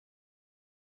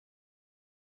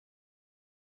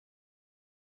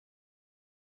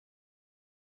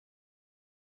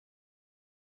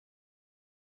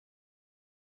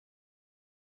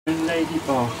And Lady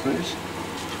Barclays,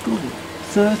 good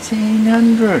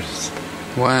 1300s.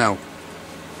 Wow.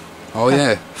 Oh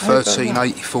yeah,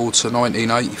 1384 to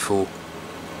 1984.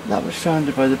 That was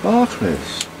founded by the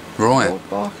Barclays. Right. Lord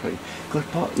Berkeley.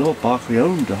 Because Lord Berkeley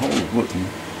owned the whole of Wootton.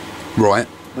 Right.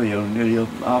 Well, he owned nearly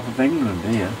half of England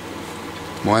here.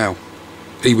 Wow.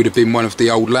 He would have been one of the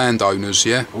old landowners,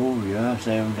 yeah? Oh yes,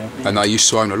 they owned everything. And they used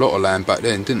to own a lot of land back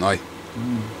then, didn't they?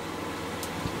 Mm.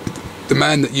 The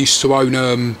man that used to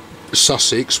own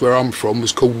Sussex, where I'm from,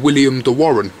 was called William de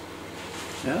Warren.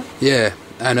 Yeah? Yeah,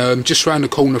 and just round the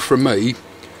corner from me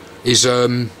is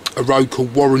a road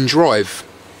called Warren Drive,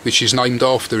 which is named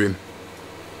after him.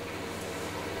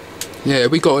 Yeah,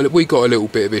 we got a little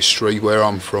bit of history where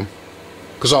I'm from,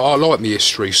 because I like my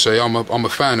history. See, I'm a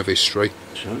fan of history.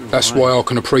 So That's why I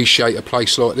can appreciate a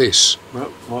place like this. Right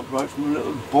from a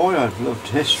little boy, I've loved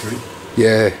history.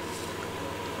 Yeah.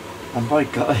 And by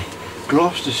God,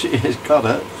 Gloucestershire has got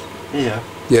it here.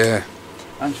 Yeah.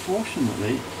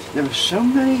 Unfortunately, there are so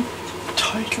many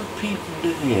titled people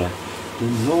live here. The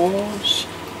lords,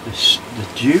 the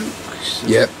dukes,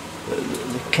 Yep.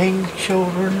 the king's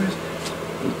children.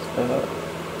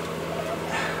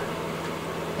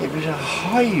 It was a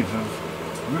hive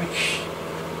of rich,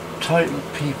 titled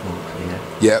people here.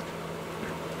 Yep.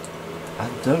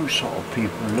 And those sort of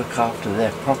people look after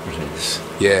their properties.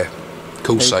 Yeah. Of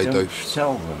course they do. They don't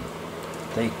sell them.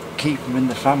 They keep them in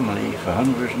the family for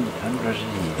hundreds and hundreds of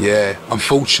years. Yeah,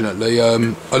 unfortunately, a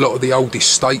lot of the old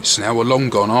estates now are long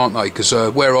gone, aren't they? Because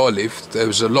where I lived, there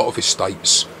was a lot of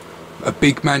estates. A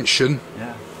big mansion,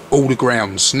 Yeah. all the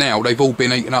grounds. Now they've all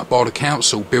been eaten up by the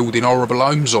council, building horrible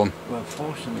homes on. Well,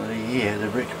 fortunately here, the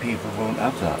rich people won't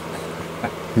have that.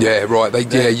 Yeah, right.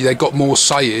 They got more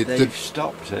say. They've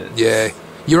stopped it. Yeah,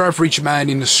 your average man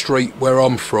in the street where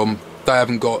I'm from, they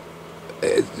haven't got.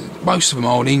 Most of them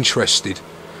aren't interested.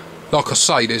 Like I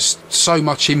say, there's so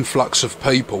much influx of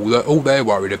people that all they're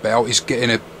worried about is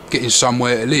getting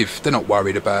somewhere to live. They're not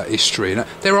worried about history. And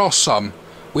there are some.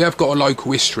 We have got a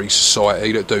local history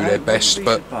society that do their best,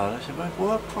 but I said, well,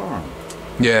 work for them.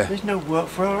 Yeah. There's no work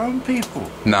for our own people.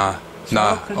 Nah.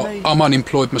 I'm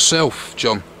unemployed myself,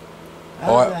 John.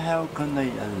 How the hell can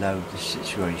they allow this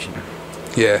situation?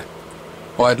 Yeah.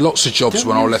 I had lots of jobs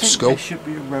when I left school. There should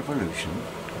be a revolution.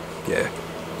 Yeah.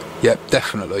 Yep,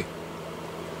 definitely.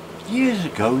 Years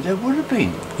ago, there would have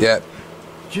been. Yep.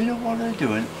 Do you know what they're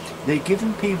doing? They're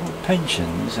giving people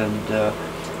pensions and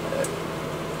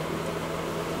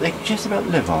they can just about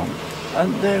live on,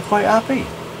 and they're quite happy.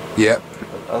 Yep.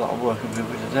 A lot of working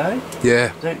people today.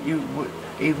 Yeah.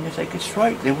 Even if they could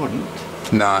strike, they wouldn't.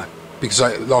 Nah, because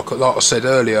like I said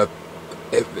earlier,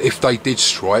 if they did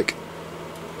strike,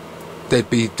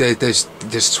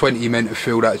 there's 20 men to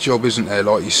fill that job, isn't there?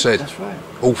 Like you said. That's right.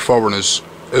 All foreigners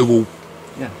who will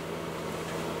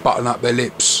button up their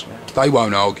lips. Yeah. They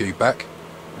won't argue back.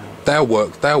 No.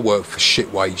 They'll work for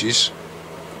shit wages,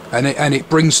 and it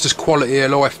brings the quality of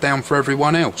life down for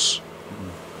everyone else.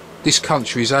 This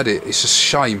country's had it. It's a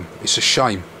shame. It's a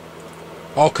shame.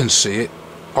 I can see it.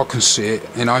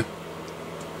 You know.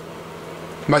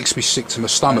 Makes me sick to my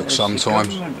stomach sometimes.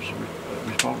 It's the government's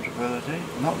responsibility,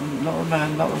 not the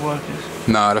man, not the workers.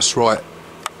 No, that's right.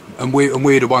 And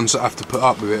we're the ones that have to put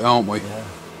up with it, aren't we? Yeah.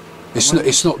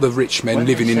 It's not the rich men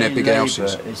living in their big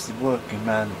houses. It's the working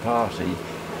man party.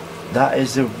 That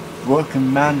is the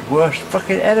working man's worst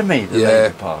fucking enemy, the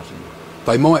Labour Party.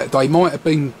 They might have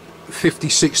been 50,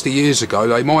 60 years ago,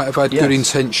 they might have had good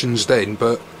intentions then,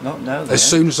 but not now. As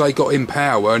soon as they got in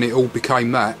power and it all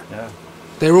became that,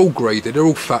 they're all greedy, they're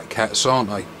all fat cats, aren't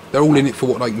they? They're all in it for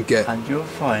what they can get. And you'll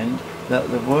find that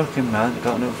the working man's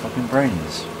got no fucking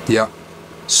brains. Yeah.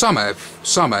 Some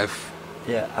have.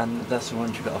 Yeah, and that's the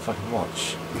ones you've got to fucking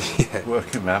watch. Yeah.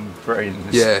 Working man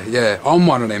brains. Yeah. I'm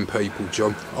one of them people,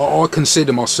 John. I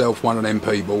consider myself one of them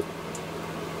people.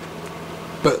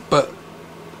 But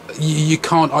you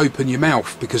can't open your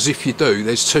mouth, because if you do,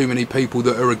 there's too many people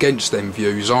that are against them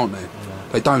views, aren't there? Yeah.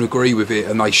 They don't agree with it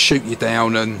and they shoot you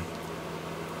down, and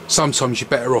sometimes you're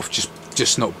better off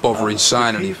just not bothering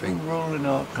saying anything. People ruling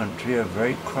our country are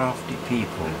very crafty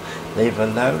people. They've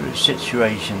allowed a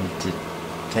situation to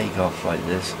take off like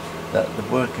this that the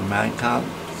working man can't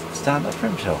stand up for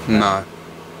himself. No,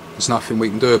 there's nothing we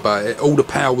can do about it. All the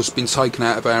power's been taken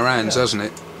out of our hands, hasn't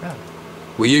it? Yeah.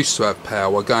 We used to have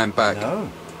power going back,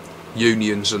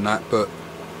 unions and that, but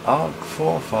our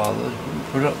forefathers wouldn't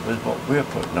put up with what we're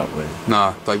putting up with.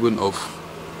 No, they wouldn't have.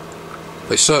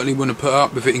 They certainly wouldn't have put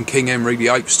up with it in King Henry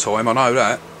VIII's time, I know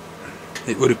that.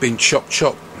 It would have been chop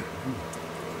chop.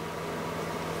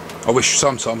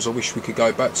 Sometimes I wish we could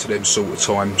go back to them sort of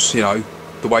times, you know,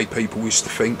 the way people used to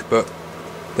think, but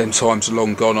Them times are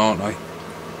long gone, aren't they?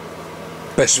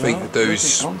 Best thing to do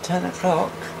It's is... on 10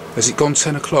 o'clock. Has it gone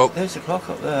 10 o'clock? There's a clock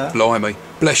up there. Blimey.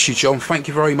 Bless you, John. Thank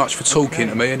you very much for talking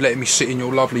to me and letting me sit in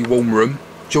your lovely warm room.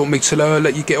 Do you want me to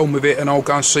let you get on with it, and I'll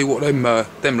go and see what them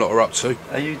lot are up to?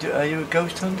 Are you a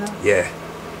ghost hunter? Yeah.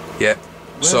 Yeah.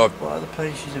 What other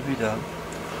places have you done?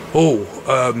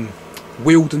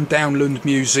 Weald Downland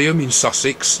Museum in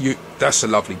Sussex. That's a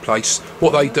lovely place.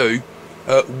 What they do,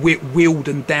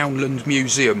 Weald Downland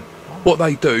Museum. What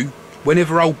they do,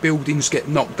 whenever old buildings get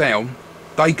knocked down,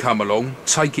 they come along,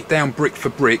 take it down brick for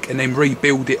brick, and then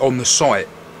rebuild it on the site.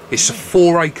 It's a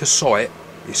 4-acre site.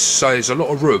 So there's a lot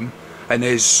of room, and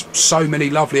there's so many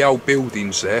lovely old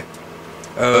buildings there.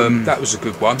 That was a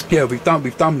good one. Yeah, we've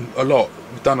done a lot.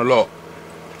 We've done a lot.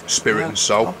 Spirit and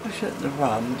Soul. Opposite the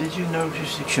run, did you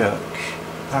notice the church,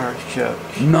 parish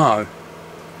church? No.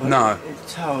 Well, No. It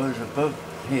towers above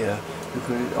here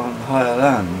because it's on higher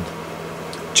land.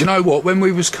 Do you know what? When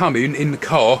we was coming in the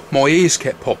car, my ears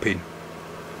kept popping.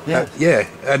 Yes. Yeah,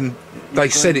 and they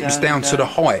said it was down to the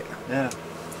height. Yeah.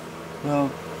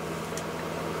 Well,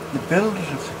 the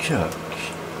builders of the church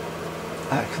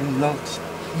actually logged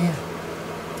here.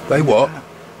 They what?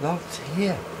 Logged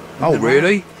here. Oh,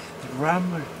 really? The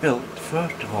ram was built,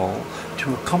 first of all,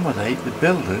 to accommodate the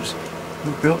builders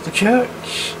who built the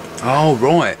church. Oh,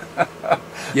 right.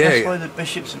 Yeah. That's why the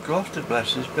bishops of Gloucester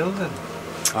blessed this building.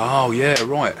 Oh, yeah,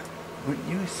 right. Wouldn't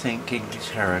you think English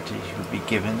heritage would be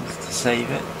given to save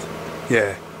it?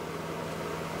 Yeah.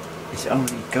 It's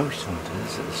only ghost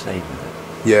hunters that are saving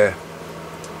it. Yeah.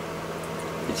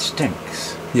 It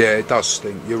stinks. Yeah, it does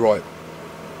stink. You're right.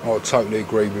 I totally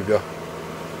agree with you.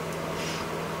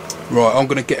 Right, I'm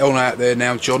going to get on out there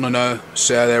now, John, and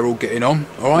see how they're all getting on.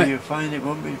 All right. You find it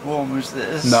won't be as warm as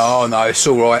this. No, it's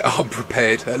all right. I'm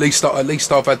prepared. At least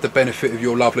I've had the benefit of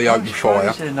your lovely open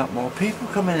fire. There's not more people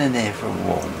coming in here for a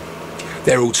warm.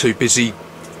 They're all too busy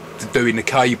doing the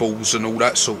cables and all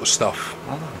that sort of stuff.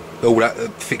 Oh. All that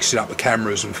fixing up the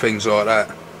cameras and things like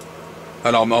that.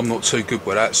 And I'm not too good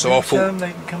with that, so I thought. Tell them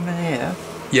they can come in here.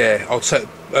 Yeah, I'll tell.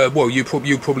 Well, you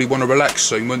probably want to relax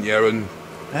soon, won't you? And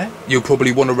Eh? you'll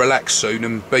probably want to relax soon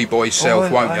and be by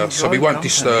yourself, won't you? So we won't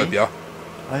disturb you.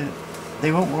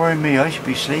 They won't worry me. I should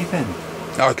be sleeping.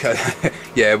 Okay.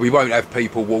 Yeah, we won't have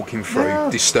people walking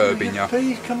through disturbing you.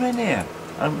 Please come in here.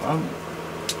 I'm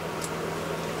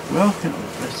welcome.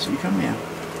 Let's you come here.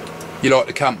 You like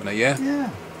the company, yeah? Yeah.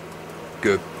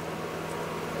 Good.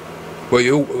 Well,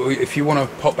 if you want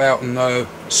to pop out and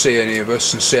see any of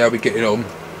us and see how we're getting on,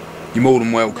 you're more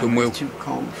than welcome. It's too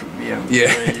cold for me.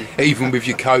 Yeah, even with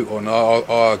your coat on,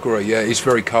 I agree. Yeah, it's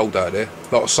very cold out there.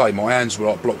 Like I say, my hands were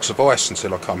like blocks of ice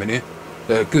until I come in here.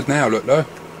 They're good now, look though.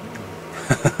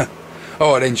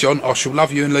 All right then, John. I shall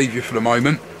love you and leave you for the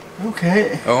moment.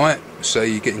 Okay. All right. So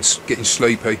you're getting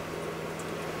sleepy.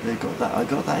 They got that. I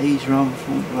got that ease around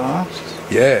full blast.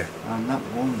 Yeah. And that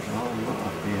warms a whole lot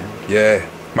up here. Yeah.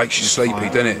 Makes you sleepy,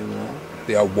 doesn't it?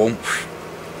 The old warmth.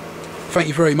 Thank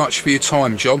you very much for your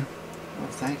time, John. Well,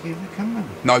 thank you for coming.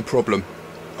 No problem.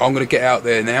 I'm going to get out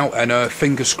there now, and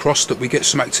fingers crossed that we get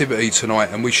some activity tonight,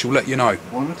 and we shall let you know.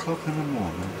 1 o'clock in the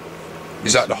morning.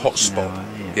 Is that the hot spot?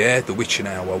 Yeah, the witching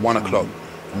hour, 1 o'clock.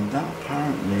 And that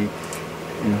apparently,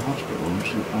 in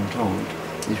hospitals, I'm told,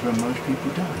 is where most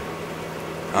people die.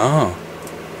 Ah,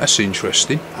 that's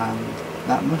interesting. And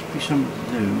that must be something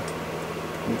to do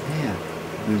with here.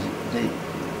 Because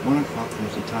 1 o'clock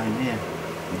is the time here,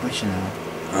 the witching hour.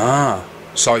 Ah,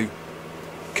 so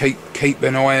keep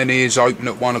an eye and ears open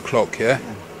at 1 o'clock, yeah?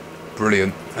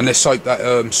 Brilliant. And let's hope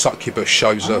that succubus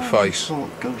shows her face. I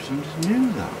thought ghost hunters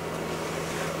knew that.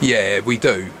 Yeah, we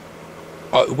do.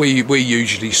 We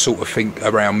usually sort of think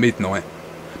around midnight.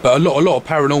 But a lot of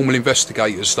paranormal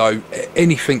investigators, though,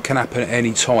 anything can happen at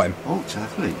any time. Oh,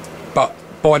 exactly. But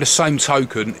by the same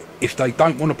token, if they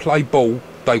don't want to play ball,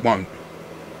 they won't.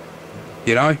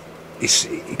 You know?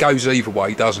 It goes either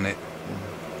way, doesn't it? Yeah.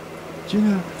 Do you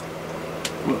know,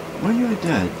 when you're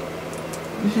dead,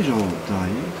 this is all it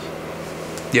dies.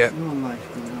 Yeah. Your life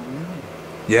goes on.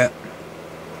 Yeah.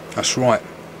 That's right.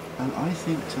 And I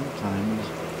think sometimes,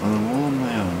 when I'm all on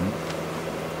my own,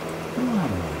 who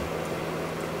am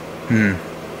I?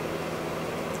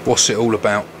 What's it all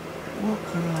about? What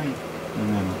can I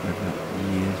remember about the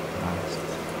years past?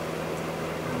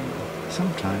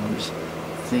 Sometimes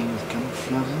things come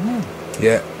flooding in.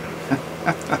 Yeah.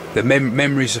 The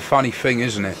memory's a funny thing,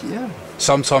 isn't it? Yeah.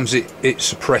 Sometimes it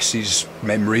suppresses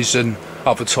memories, and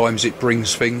other times it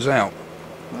brings things out.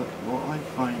 But what I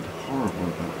find horrible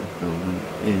about this building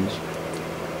is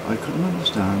I couldn't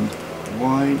understand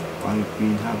why I've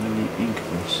been having the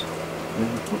incubus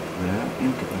been put there,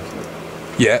 incubus.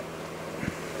 Yeah.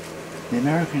 The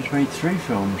Americans made 3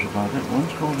 films about it.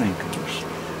 One's called Incubus,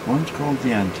 one's called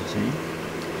The Entity,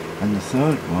 and the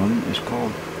third one is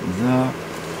called The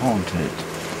Haunted.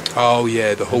 Oh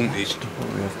yeah, The Haunted. The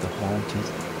story of The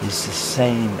Haunted is the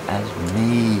same as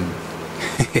me.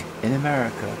 In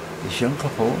America, this young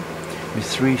couple with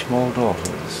 3 small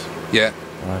daughters. Yeah.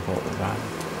 And I bought the van,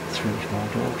 3 small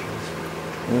daughters.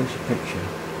 There's a picture.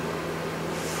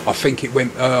 I think it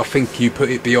went. I think you put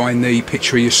it behind the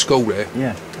picture of your school there.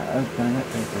 Yeah, that was behind that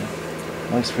paper.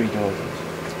 My 3 daughters.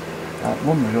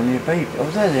 One was only a baby.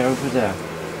 Oh, they're over there.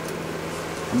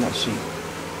 On that seat.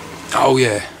 Oh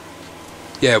yeah.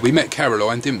 Yeah, we met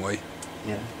Caroline, didn't we?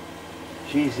 Yeah.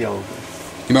 She's the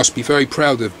oldest. You must be very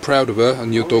proud of her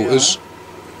and your daughters.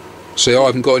 Yeah. See, I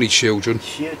haven't got any children.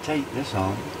 She'll take this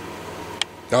on.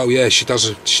 Oh yeah, she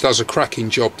does a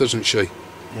cracking job, doesn't she?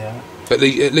 Yeah. At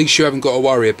least you haven't got to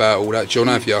worry about all that, John,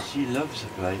 have you? She loves the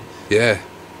place. Yeah.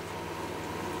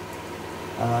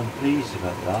 And I'm pleased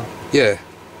about that. Yeah.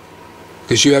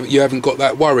 Because you haven't got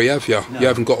that worry, have you? No. You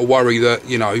haven't got to worry that,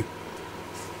 you know,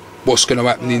 what's going to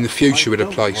happen in the future with the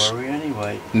place. I don't worry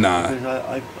anyway. No.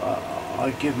 Because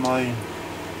I give my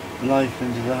life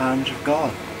into the hands of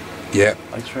God. Yeah.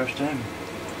 I trust Him.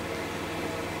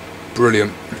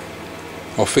 Brilliant.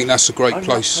 I think that's a great I'm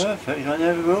place. not perfect. I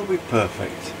never will be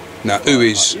perfect. Now, who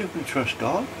is? You can trust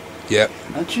God. Yeah.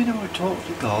 And do you know, I talk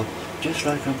to God just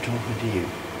like I'm talking to you.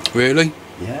 Really?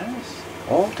 Yes.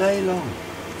 All day long.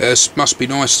 It must be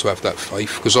nice to have that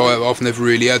faith, because I've never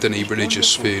really had any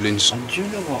religious Wonderful. feelings. And do you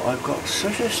know what? I've got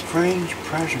such a strange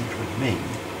presence with me.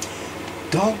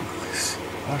 Dogs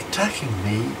are attacking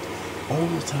me all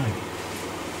the time.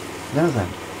 Now then,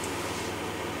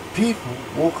 people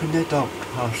walking their dog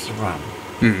past the ram.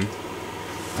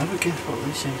 Have a guess what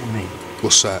they say to me?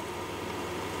 What's that?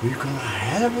 We've got a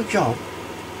hell of a job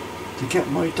to get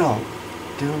my dog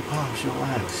to go past your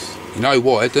house. You know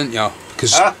why, don't you?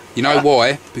 Because you know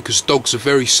why? Because dogs are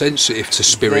very sensitive to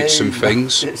spirits and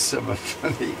things. It's so much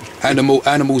funny.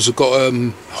 Animals have got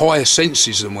higher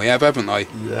senses than we have, haven't they?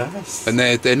 Yes. And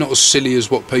they're not as silly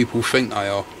as what people think they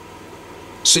are.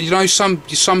 So you know,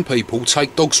 some people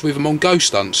take dogs with them on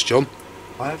ghost hunts, John.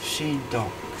 I've seen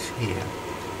dogs here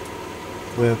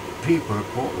where people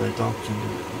have brought their dogs into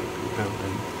the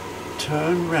building,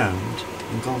 turned round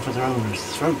and gone for their owner's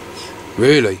throats.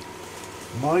 Really?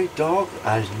 My dog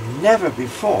has never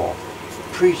before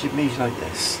treated me like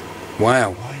this.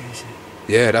 Wow. Why is it?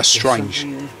 Yeah, that's There's strange.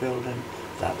 something in this building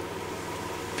that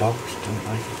dogs don't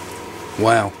like it.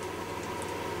 Wow.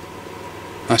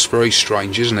 That's very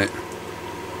strange, isn't it?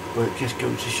 Well, it just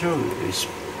goes to show that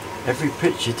every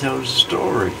picture tells a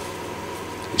story.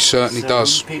 It certainly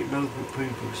does. When local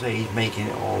people say he's making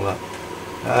it all up.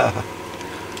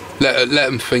 Let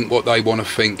them think what they want to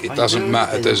think. It doesn't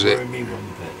matter, does it? Me one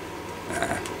bit.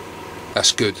 Nah,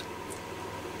 that's good.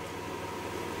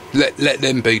 Let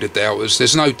them be the doubters.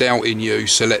 There's no doubt in you,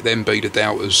 so let them be the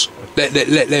doubters.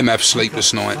 Let them have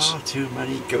sleepless nights. Far too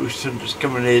many ghost hunters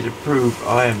coming here to prove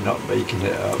I am not making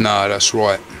it up. No, that's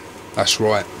right. That's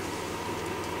right.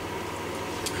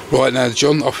 Right now,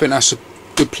 John, I think that's a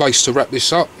good place to wrap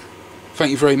this up.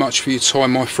 Thank you very much for your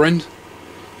time, my friend.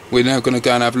 We're now going to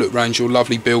go and have a look around your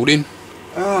lovely building.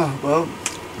 Ah, well,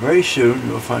 very soon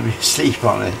you'll find me asleep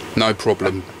on it. No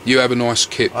problem. You have a nice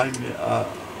kip. I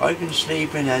can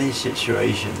sleep in any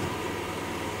situation.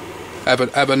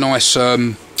 Have a nice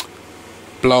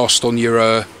blast on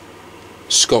your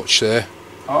scotch there.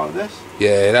 Oh, this?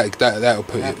 Yeah, that'll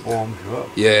put That it. warms you up.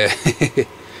 Yeah,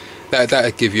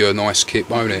 that'll give you a nice kip,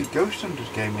 won't it? Ghost hunters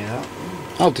gave me that.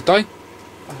 Oh, did they?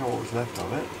 That's all was left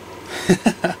of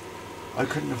it. I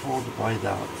couldn't afford to buy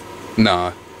that.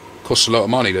 No, costs a lot of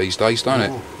money these days, don't it?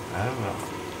 Oh, well.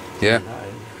 Yeah. That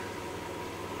is.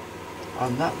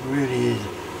 And that really is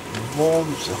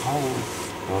warms the whole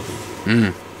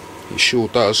body. It sure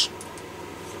does.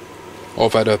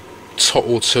 I've had a tot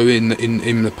or two in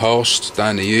the past,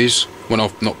 down the years, when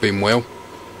I've not been well.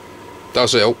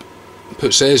 Does help.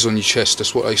 Puts hairs on your chest,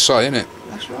 that's what they say, innit?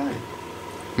 That's right.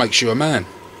 Makes you a man.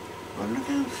 Well, look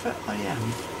how fit I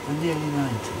am. I'm nearly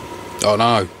 90. I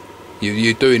know.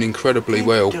 You're doing incredibly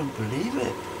well. I don't believe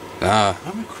it. Nah.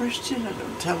 I'm a Christian, I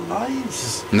don't tell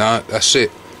lies. No, that's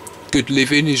it. Good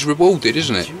living is rewarded,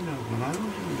 isn't it? Do you know, when I was a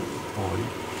little boy,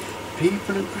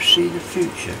 people who could see the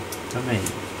future for me,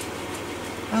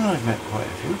 and I've met quite a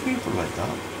few people like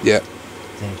that, Yeah.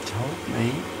 they told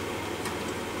me,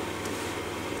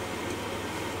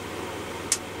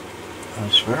 I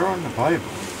swear on the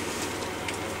Bible,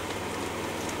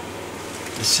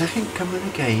 the second coming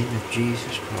again of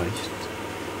Jesus Christ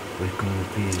was going to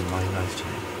be in my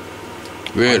lifetime.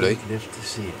 Really? I would live to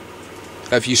see it.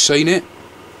 Have you seen it?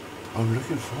 I'm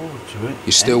looking forward to it.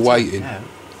 You're still Anytime waiting? now.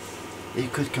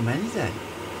 It could come any day.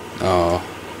 Oh,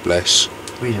 bless.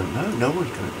 We don't know. No one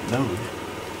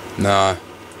knows. No.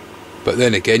 But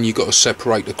then again, you've got to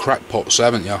separate the crackpots,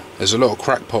 haven't you? There's a lot of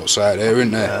crackpots out there,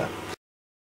 isn't there? Yeah.